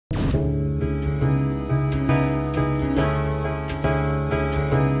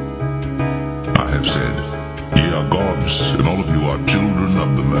and all of you are children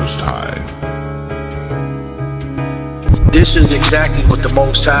of the Most High. This is exactly what the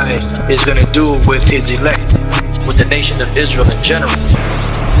Most High is going to do with his elect, with the nation of Israel in general.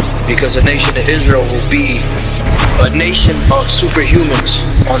 Because the nation of Israel will be a nation of superhumans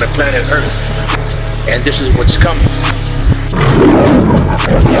on the planet Earth. And this is what's coming.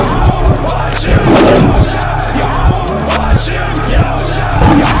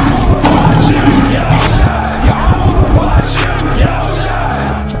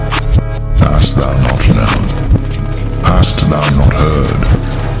 Hast thou not known? Hast thou not heard?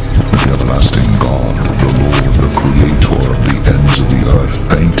 The everlasting God, the Lord, the Creator of the ends of the earth,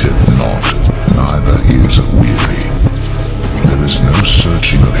 fainteth not, neither is weary. There is no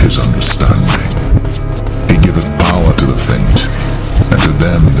searching of his understanding. He giveth power to the faint, and to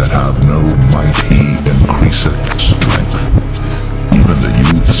them that have no might he increaseth strength. Even the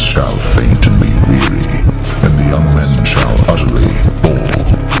youths shall faint and be weary, and the young men shall utterly fall.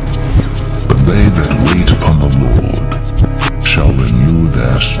 But they that wait upon the Lord shall renew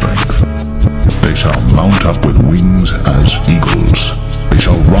their strength. They shall mount up with wings as eagles. They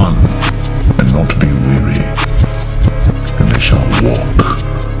shall run and not be weary, and they shall walk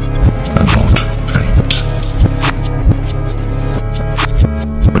and not faint.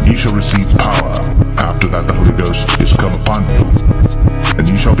 But ye shall receive power after that the Holy Ghost is come upon you, and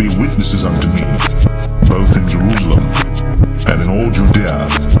ye shall be witnesses unto me, both in Jerusalem, and in all Judea,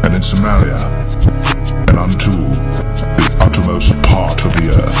 and in Samaria, and unto the uttermost part of the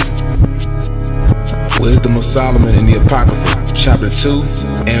earth. Wisdom of Solomon in the Apocrypha, chapter 2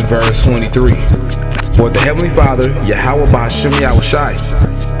 and verse 23. For the Heavenly Father, Yahweh B'Hashem Yahushai,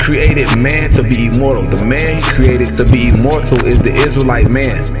 created man to be immortal. The man he created to be immortal is the Israelite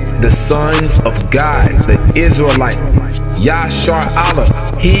man, the sons of God, the Israelite. Yashar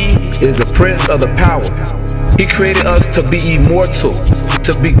Allah, he is the prince of the power. He created us to be immortal,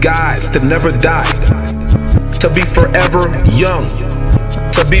 to be gods, to never die, to be forever young,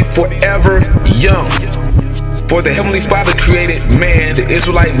 to be forever young. For the Heavenly Father created man, the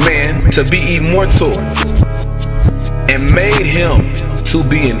Israelite man, to be immortal, and made him to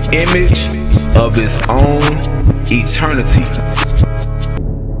be an image of his own eternity.